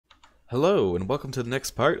Hello, and welcome to the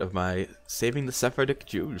next part of my Saving the Sephardic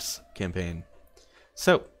Jews campaign.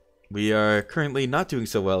 So, we are currently not doing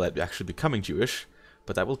so well at actually becoming Jewish,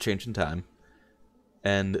 but that will change in time.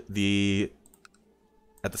 And at the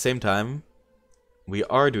same time, we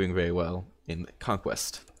are doing very well in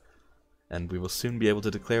conquest. And we will soon be able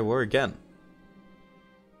to declare war again.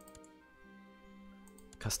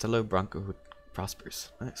 Castello Branco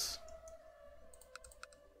prospers. Nice.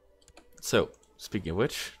 So, speaking of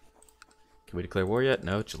which, can we declare war yet?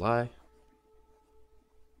 No, July.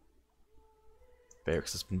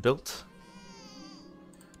 Barracks has been built.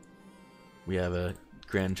 We have a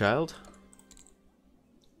grandchild.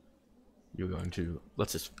 You're going to...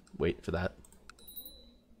 Let's just wait for that.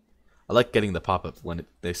 I like getting the pop-up when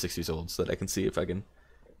they're 6 years old so that I can see if I can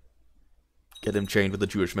get him trained with a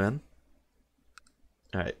Jewish man.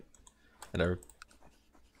 Alright. And our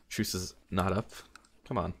truce is not up.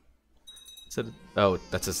 Come on. Oh,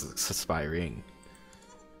 that's just aspiring.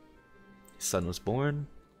 His son was born.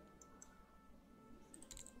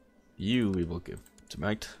 You we will give to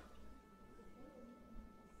might.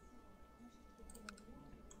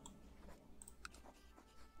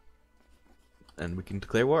 And we can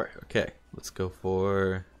declare war. Okay, let's go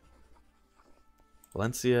for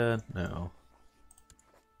Valencia. No.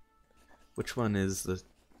 Which one is the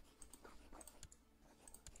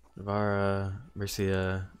Navarra,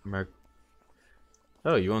 Murcia,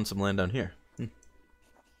 Oh, you own some land down here.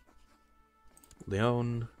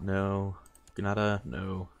 Leon, no. Granada,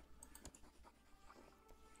 no.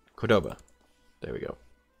 Cordoba. There we go.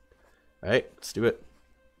 Alright, let's do it.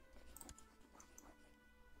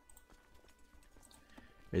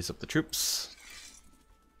 Raise up the troops.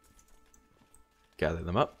 Gather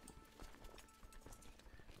them up.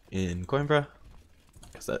 In Coimbra,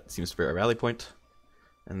 because that seems to be our rally point.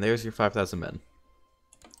 And there's your 5,000 men.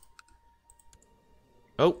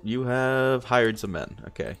 Oh, you have hired some men.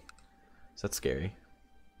 Okay. So that's scary.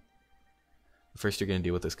 First you're going to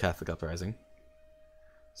deal with this Catholic uprising.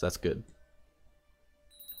 So that's good.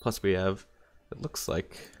 Plus we have, it looks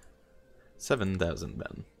like, 7,000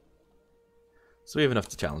 men. So we have enough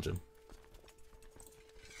to challenge him.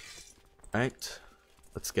 Alright.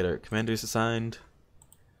 Let's get our commanders assigned.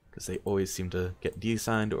 Because they always seem to get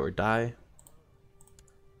deassigned or die.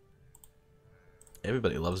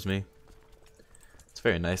 Everybody loves me. It's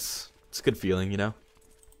very nice. It's a good feeling, you know?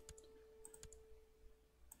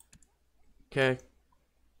 Okay.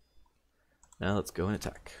 Now let's go and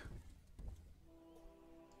attack.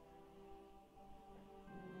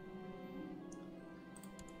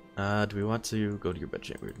 Do we want to go to your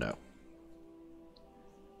bedchamber? No.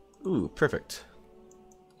 Ooh, perfect.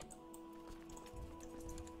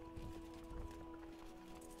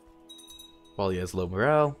 While he has low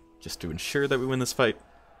morale, just to ensure that we win this fight.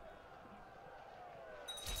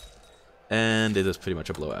 And it is pretty much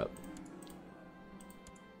a blowout.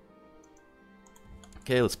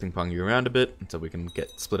 Okay, let's ping pong you around a bit until we can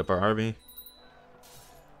split up our army.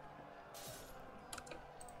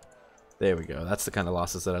 There we go. That's the kind of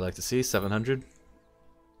losses that I like to see. 700.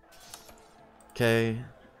 Okay.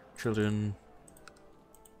 Children.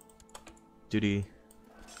 Duty.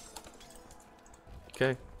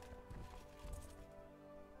 Okay.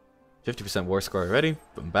 50% war score already.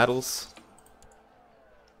 Boom, battles.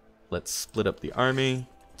 Let's split up the army.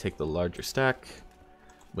 Take the larger stack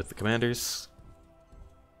with the commanders.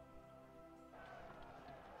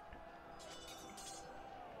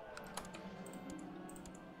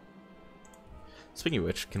 Speaking of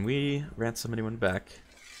which, can we ransom anyone back?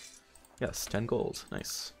 Yes, 10 gold.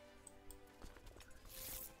 Nice.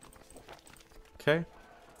 Okay.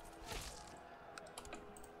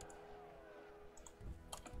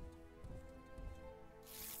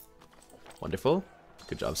 Wonderful.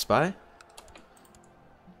 Good job, Spy.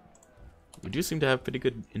 We do seem to have pretty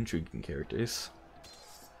good intriguing characters.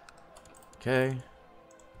 Okay.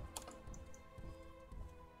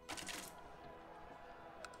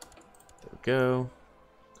 Go.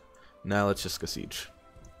 Now let's just go siege.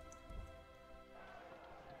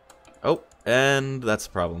 Oh, and that's a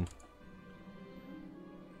problem.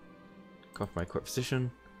 Go off my court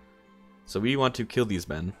position. So we want to kill these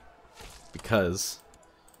men because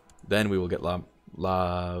then we will get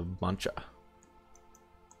La Mancha.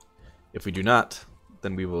 If we do not,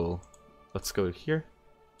 then we will... Let's go here.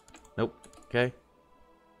 Nope. Okay.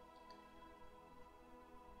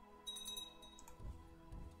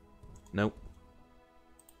 Nope.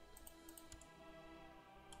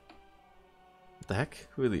 What the heck?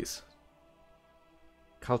 Who are these?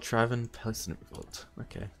 Caltravan Peasant Revolt.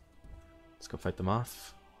 Okay. Let's go fight them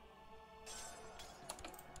off.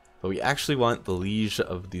 But we actually want the liege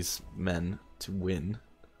of these men to win.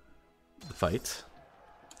 the fight,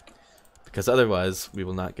 because otherwise we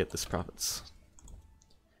will not get this province.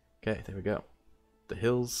 Okay, there we go. The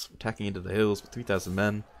hills, attacking into the hills with 3,000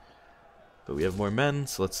 men. But we have more men,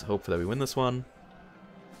 so let's hope that we win this one.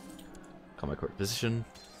 Call my court position.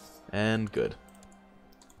 And good.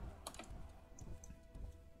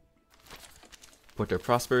 Porto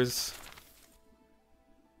prospers.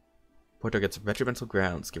 Porto gets regimental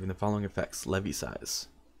grounds, giving the following effects. Levy size.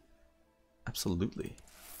 Absolutely.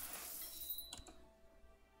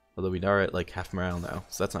 Although we are at like half morale now,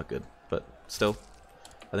 so that's not good. But still,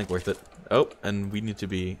 I think worth it. Oh, and we need to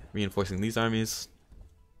be reinforcing these armies.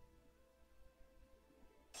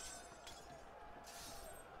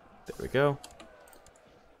 There we go.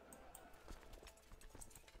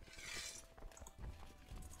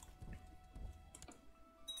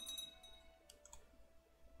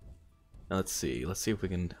 Now let's see if we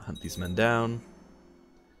can hunt these men down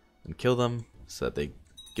and kill them so that they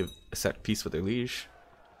accept peace with their liege.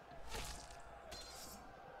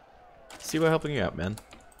 See, we're helping you out, man.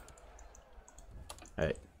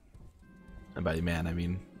 Alright. And by the man, I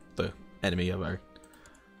mean the enemy of our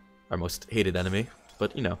most hated enemy,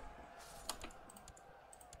 but you know.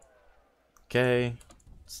 Okay.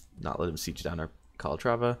 Let's not let him siege down our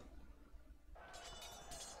Calatrava.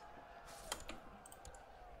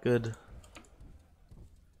 Good.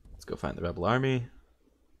 Let's go find the rebel army.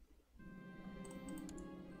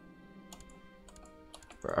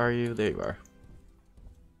 Where are you? There you are.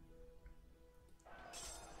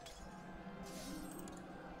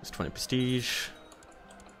 There's 20 prestige.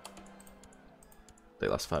 They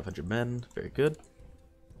lost 500 men. Very good.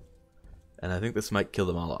 And I think this might kill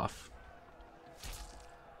them all off.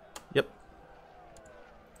 Yep.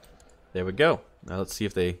 There we go. Now let's see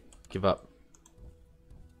if they give up.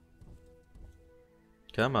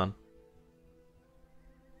 Come on.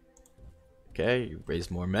 Okay, you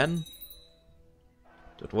raised more men.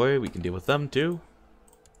 Don't worry, we can deal with them too.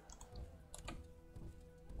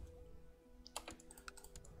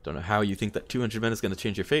 Don't know how you think that 200 men is going to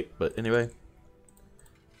change your fate, but anyway.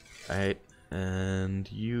 Alright,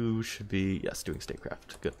 and you should be, yes, doing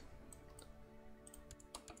statecraft. Good.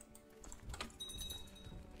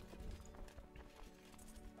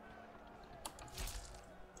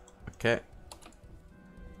 Okay.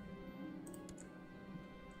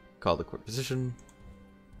 Call the court position.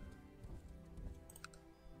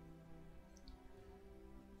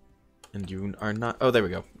 And you are not... Oh, there we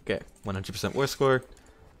go. Okay, 100% war score.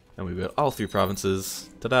 And we've got all 3 provinces.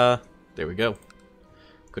 Ta-da! There we go.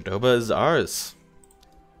 Cordoba is ours.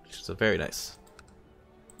 Which is a very nice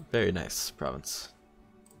province.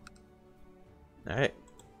 Alright.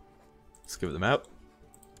 Let's give them out.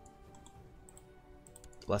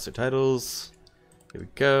 Lesser titles. Here we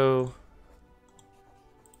go.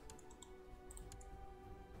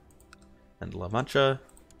 And La Mancha.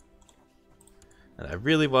 And I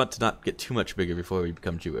really want to not get too much bigger before we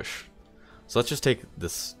become Jewish. So let's just take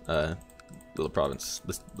this little province,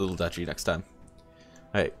 this little duchy next time.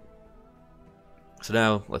 Alright. So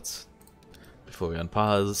now, let's, before we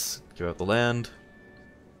unpause, give out the land.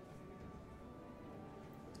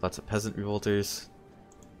 Lots of peasant revolters.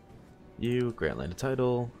 You, grant land a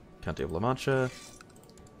title. County of La Mancha.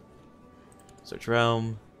 Search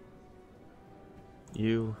realm.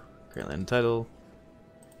 You, grant land a title.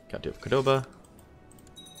 County of Cordoba.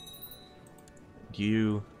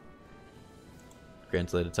 You,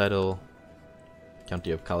 grant land a title.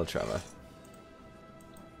 County of Calatrava.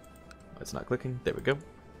 Oh, it's not clicking. There we go.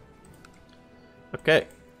 Okay.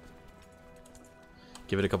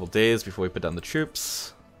 Give it a couple days before we put down the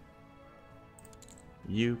troops.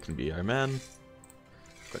 You can be our man.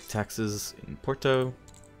 Collect taxes in Porto.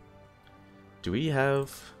 Do we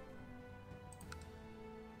have...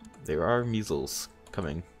 There are measles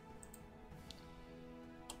coming.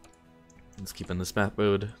 Let's keep in this map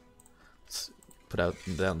mode. Let's put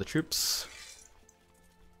down the troops.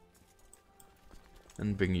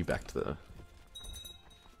 And bring you back to the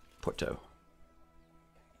Porto.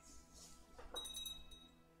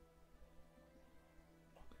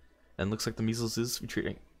 And looks like the measles is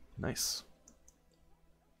retreating. Nice.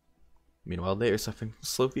 Meanwhile, they are suffering from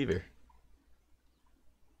slow fever.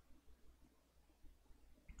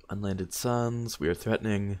 Unlanded sons, we are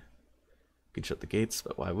threatening. We can shut the gates,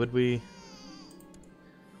 but why would we?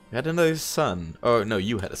 We had another son. Oh, no,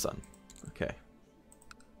 you had a son. Okay.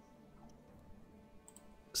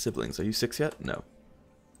 Siblings, are you 6 yet? No.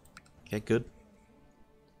 Okay, good.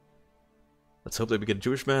 Let's hope that we get a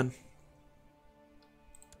Jewish man.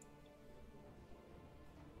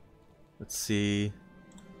 Let's see.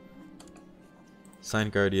 Sign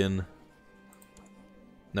Guardian.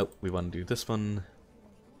 Nope, we want to do this one.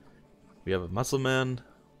 We have a Muslim man,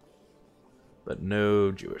 but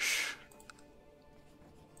no Jewish.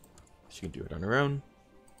 She can do it on her own.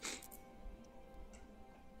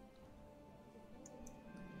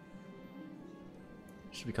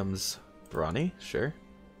 She becomes Brawny, sure.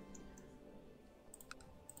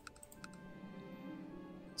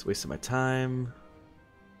 It's a waste of my time.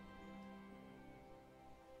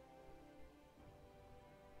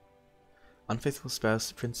 Unfaithful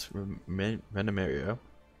spouse Prince Renamario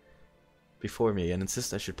before me and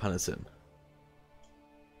insists I should punish him.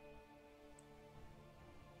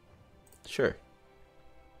 Sure.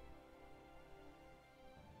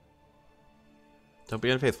 Don't be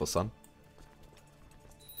unfaithful, son.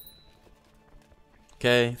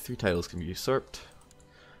 Okay, 3 titles can be usurped.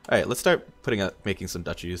 Alright, let's start making some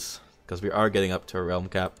duchies, because we are getting up to a realm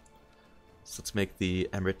cap. So let's make the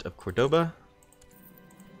Emirate of Cordoba.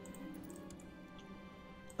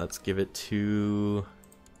 Let's give it to...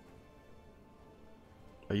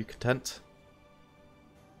 Are you content?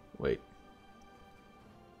 Wait.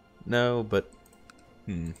 No, but...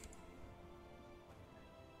 You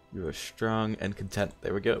are strong and content.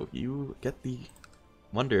 There we go. You get the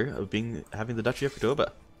wonder of having the Duchy of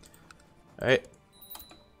Cordoba. Alright.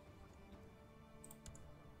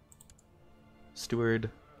 Steward.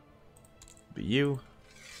 Be you.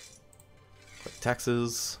 Collect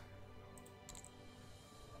taxes.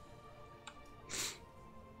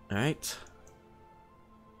 Alright.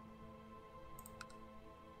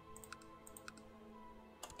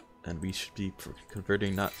 And we should be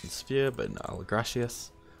converting not in Sphere, but in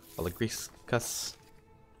Alagracius. Alagriscus.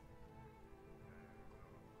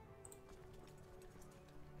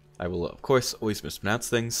 I will, of course, always mispronounce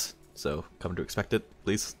things, so come to expect it,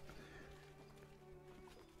 please.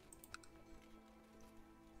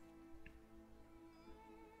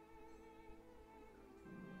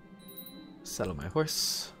 Saddle my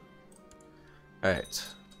horse. Alright.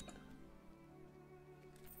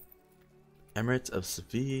 Emirate of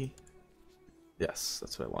Seville. Yes,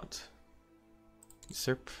 that's what I want.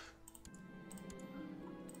 Usurp.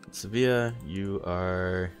 Sevilla, you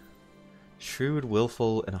are shrewd,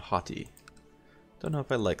 willful, and haughty. Don't know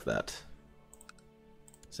if I like that.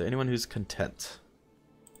 Is there anyone who's content?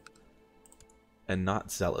 And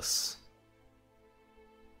not zealous?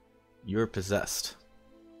 You're possessed.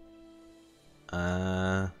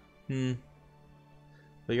 But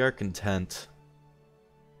you are content.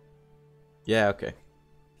 Yeah, okay.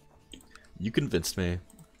 You convinced me.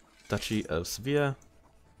 Duchy of Sevilla.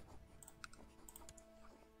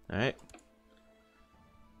 Alright.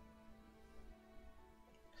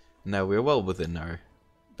 Now we are well within our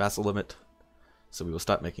vassal limit, so we will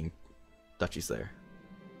stop making duchies there.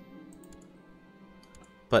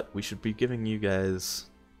 But we should be giving you guys...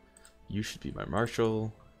 You should be my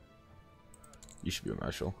marshal. You should be a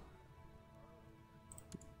marshal.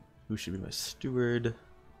 Who should be my steward?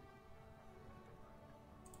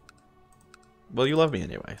 Well, you love me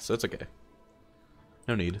anyway, so it's okay.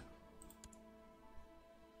 No need.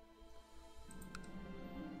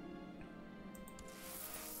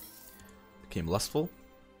 Became lustful.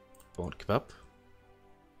 Won't give up.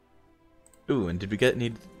 Ooh, and did we get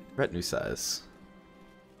any retinue size?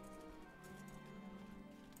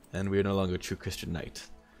 And we are no longer a true Christian knight.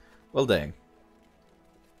 Well, dang.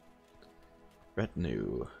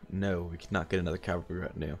 Retinue. No, we cannot get another cavalry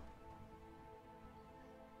retinue.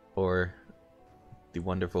 Or the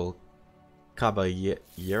wonderful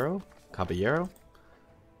Caballero? Caballero?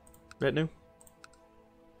 Retinue?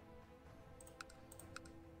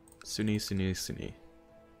 Sunni. So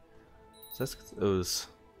let's get those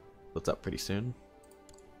built up pretty soon.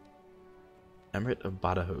 Emirate of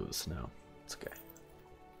Badajoz. No, it's okay.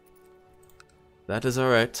 That is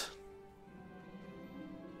alright.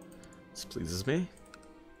 This pleases me.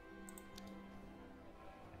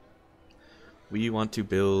 We want to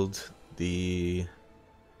build the...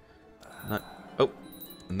 Oh,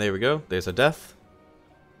 and there we go. There's a death.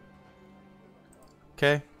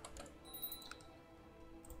 Okay.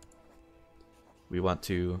 We want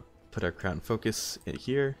to put our crown focus in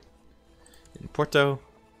here. In Porto.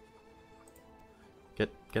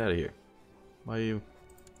 Get out of here. Why are you...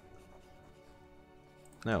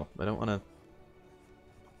 No, I don't want to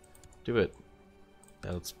do it.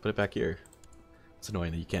 Now let's put it back here. It's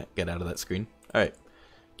annoying that you can't get out of that screen. Alright.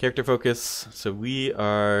 Character focus. So we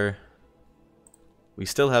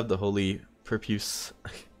still have the Holy Purpose.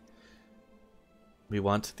 We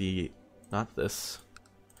want the... Not this.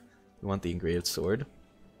 We want the engraved sword.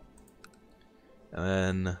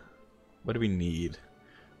 And then... What do we need?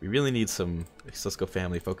 We really need some... Let's go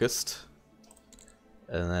family focused.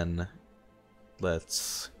 And then...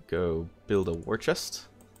 Let's go build a war chest.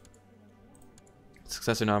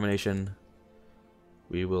 successor nomination.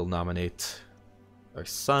 We will nominate our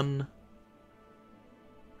son,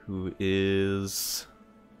 who is...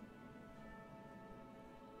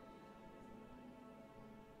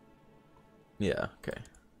 Yeah, okay.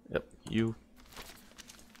 Yep, you.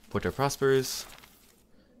 Porto prospers.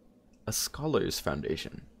 A scholars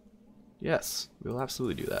foundation. Yes, we will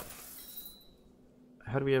absolutely do that.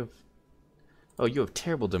 How do we have... Oh, you have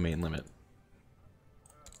terrible domain limit.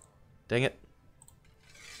 Dang it.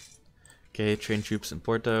 Okay, train troops in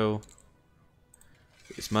Porto.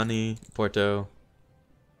 There's money, Porto.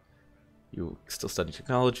 You still study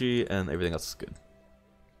technology, and everything else is good.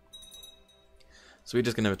 So we're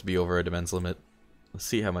just gonna have to be over our demands limit. Let's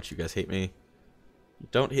see how much you guys hate me. You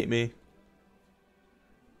don't hate me.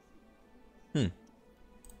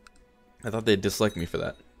 I thought they'd dislike me for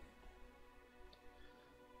that.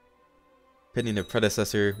 Opinion of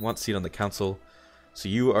predecessor, wants seat on the council. So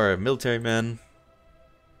you are a military man.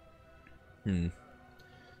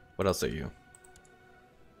 What else are you?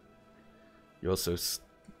 You're also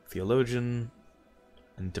theologian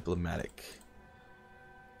and diplomatic.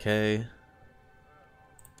 Okay.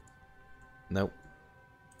 Nope.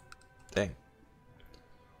 Dang.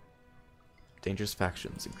 Dangerous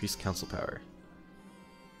factions. Increased council power.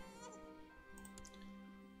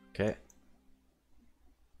 Okay.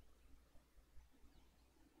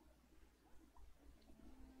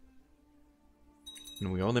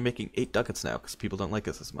 And we're only making 8 ducats now because people don't like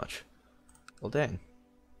us as much. Well, dang.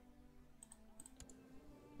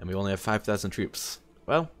 And we only have 5,000 troops.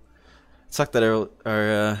 Well, it sucked that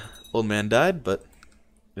our old man died, but,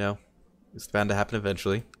 you know, it's bound to happen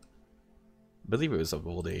eventually. I believe it was of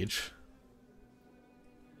old age.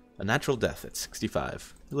 A natural death at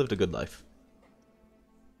 65. He lived a good life.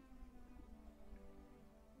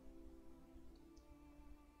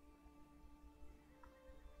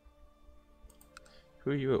 Who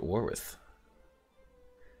are you at war with?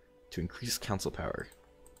 To increase council power.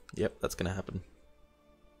 Yep, that's gonna happen.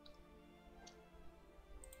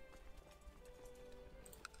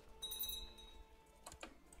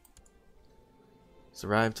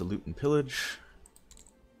 Arrive to loot and pillage.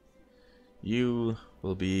 You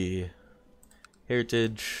will be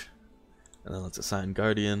heritage, and then let's assign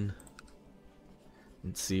guardian.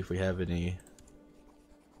 Let's see if we have any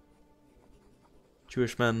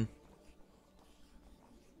Jewish men.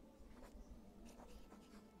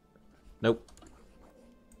 Nope.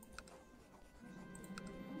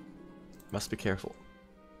 Must be careful.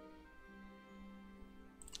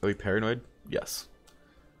 Are we paranoid? Yes.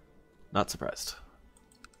 Not surprised.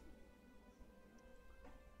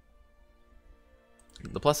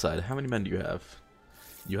 The plus side, how many men do you have?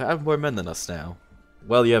 You have more men than us now.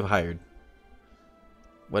 Well, you have hired.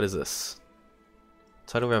 What is this?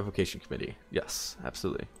 Title Revocation Committee. Yes,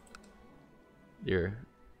 absolutely. Your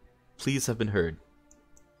pleas have been heard.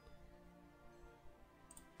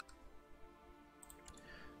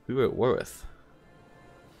 We were at war with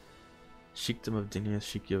Sheikdom of Dinia,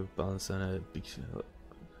 Sheikdom of Balasana,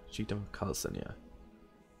 Sheikdom of Kalasania,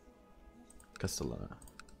 Castellana.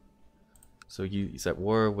 So he's at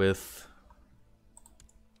war with...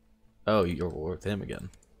 Oh, you're at war with him again.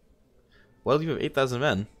 Well, you have 8,000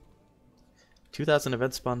 men. 2,000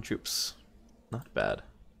 event spawn troops. Not bad.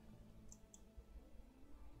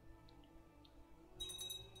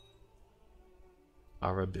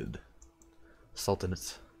 Arabid.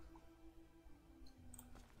 Sultanate.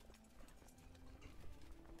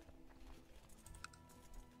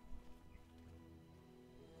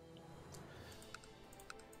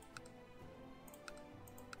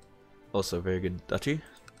 Also very good duchy.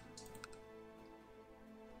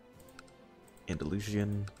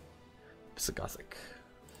 Andalusian. Visigothic.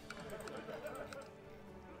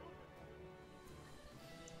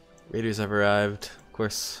 Raiders have arrived, of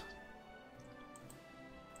course.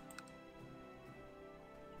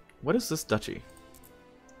 What is this duchy?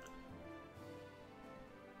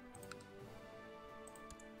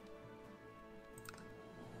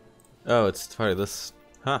 Oh, it's part of this.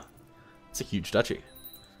 Huh. It's a huge duchy.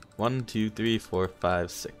 1, 2, 3, 4,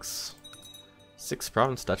 5, 6. 6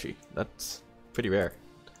 province duchy. That's pretty rare.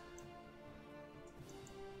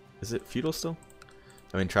 Is it feudal still?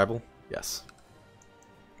 I mean tribal? Yes.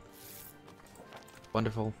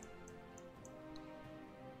 Wonderful.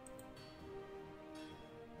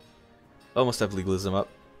 Almost have legalism up.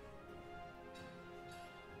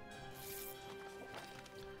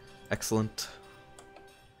 Excellent.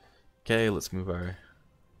 Okay, let's move our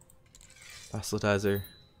proselytizer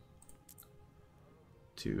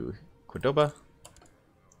to Cordoba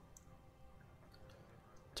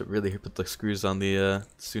to really put the screws on the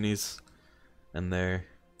Sunnis and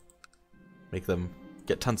make them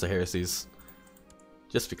get tons of heresies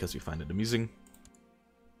just because we find it amusing.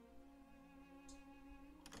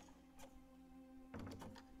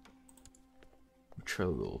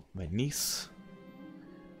 Betrothal, my niece.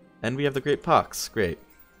 And we have the Great Pox. Great.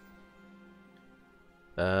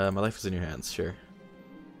 My life is in your hands, sure.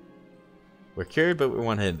 We're cured, but we're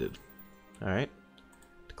one-handed. Alright.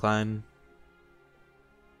 Decline.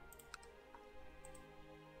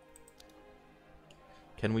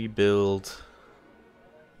 Can we build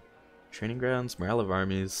training grounds, morale of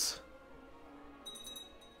armies?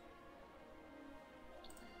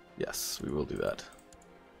 Yes, we will do that.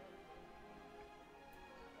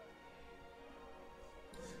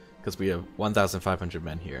 Because we have 1,500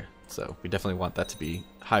 men here, so we definitely want that to be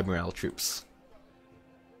high morale troops.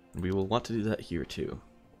 And we will want to do that here too.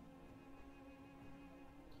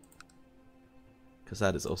 Because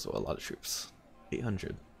that is also a lot of troops.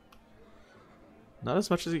 800. Not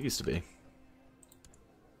as much as it used to be.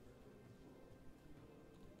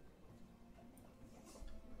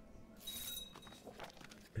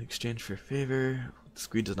 In exchange for favor, this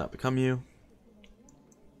greed does not become you.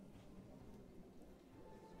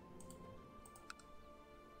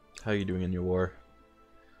 How are you doing in your war?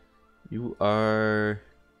 You are...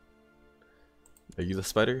 Are you the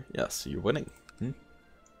spider? Yes, you're winning.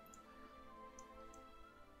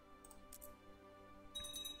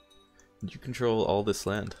 You control all this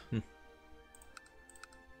land.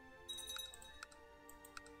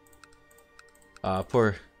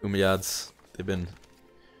 Poor Umayyads. They've been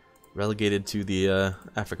relegated to the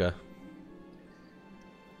Africa.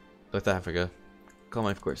 North Africa. Call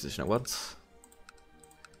my position at once.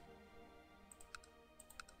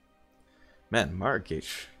 Man,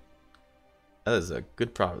 Marrakech. That is a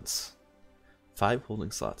good province. 5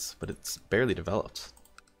 holding slots, but it's barely developed.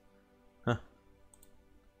 Huh.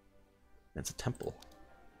 It's a temple.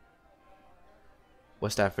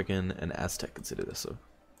 West African and Aztec consider this so.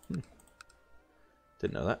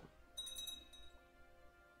 Didn't know that.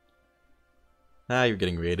 Ah, you're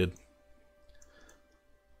getting raided.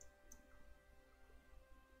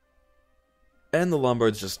 And the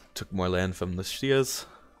Lombards just took more land from the Shias.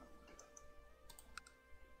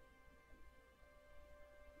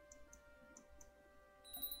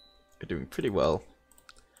 They're doing pretty well.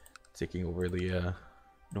 Taking over the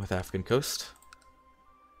North African coast.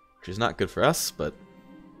 Which is not good for us, but...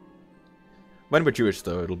 when we're Jewish,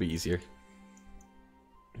 though, it'll be easier.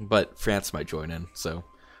 But France might join in, so...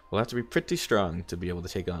 we'll have to be pretty strong to be able to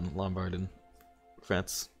take on Lombard and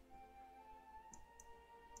France.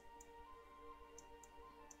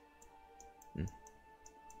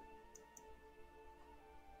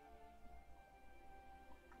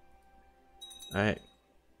 Alright.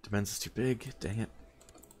 Demen's is too big. Dang it.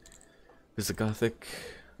 Visigothic.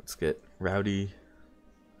 Let's get Rowdy.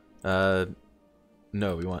 No,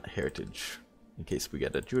 we want Heritage. In case we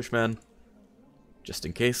get a Jewish man. Just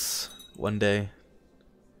in case. One day.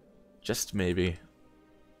 Just maybe.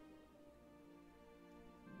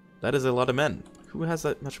 That is a lot of men. Who has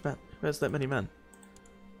that much men? Who has that many men?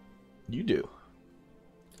 You do.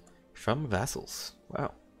 From vassals.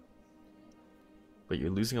 Wow. But you're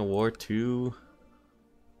losing a war to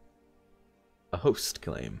a host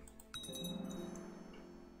claim.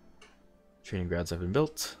 Training grounds have been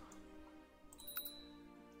built.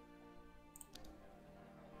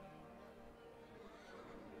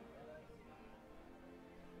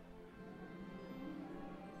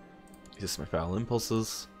 These are my foul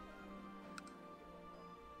impulses.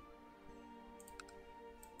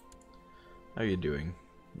 How are you doing?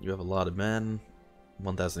 You have a lot of men.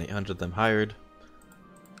 1,800 of them hired.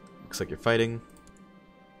 Looks like you're fighting.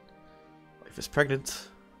 Wife is pregnant.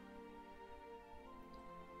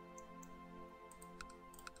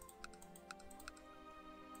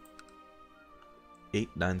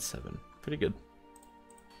 $897. Pretty good.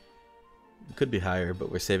 It could be higher,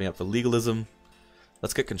 but we're saving up for legalism.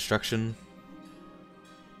 Let's get construction.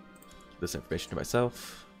 Keep this information to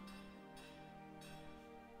myself.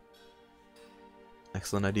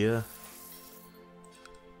 Excellent idea.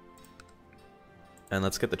 And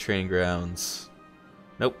let's get the training grounds.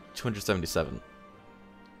 Nope, 277.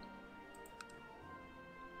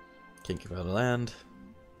 Can't give out the land.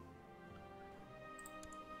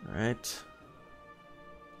 Alright.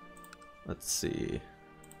 Let's see.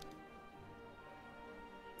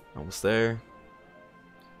 Almost there.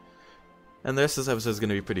 And the rest of this episode is going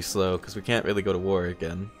to be pretty slow because we can't really go to war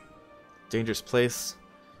again. Dangerous place.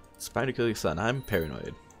 It's trying to kill your son. I'm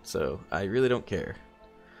paranoid, so I really don't care.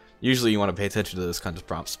 Usually you want to pay attention to those kinds of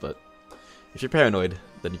prompts, but if you're paranoid,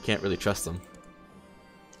 then you can't really trust them.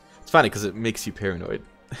 It's funny because it makes you paranoid.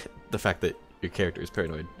 The fact that your character is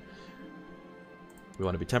paranoid. We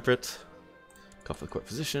want to be temperate. Call for the court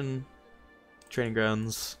physician. Training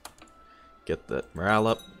grounds. Get the morale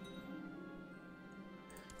up.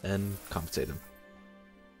 And compensate him.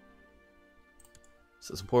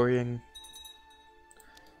 So some pouring.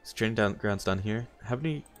 So training grounds down here. How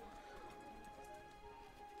many?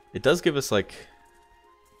 It does give us like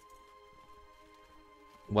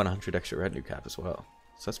 100 extra revenue cap as well.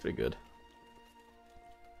 So that's pretty good.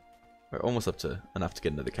 We're almost up to enough to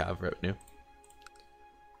get into the cav revenue.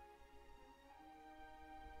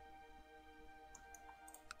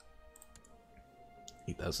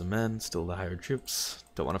 $8,000 men, still the hired troops.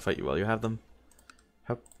 Don't want to fight you while you have them.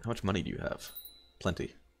 How much money do you have?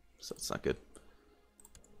 Plenty. So that's not good.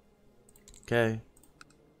 Okay.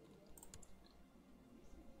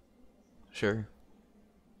 Sure.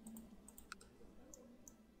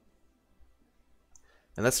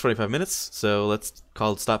 And that's 25 minutes, so let's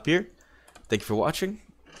call it stop here. Thank you for watching.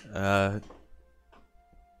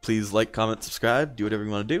 Please like, comment, subscribe, do whatever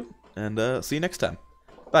you want to do, and see you next time.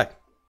 Bye.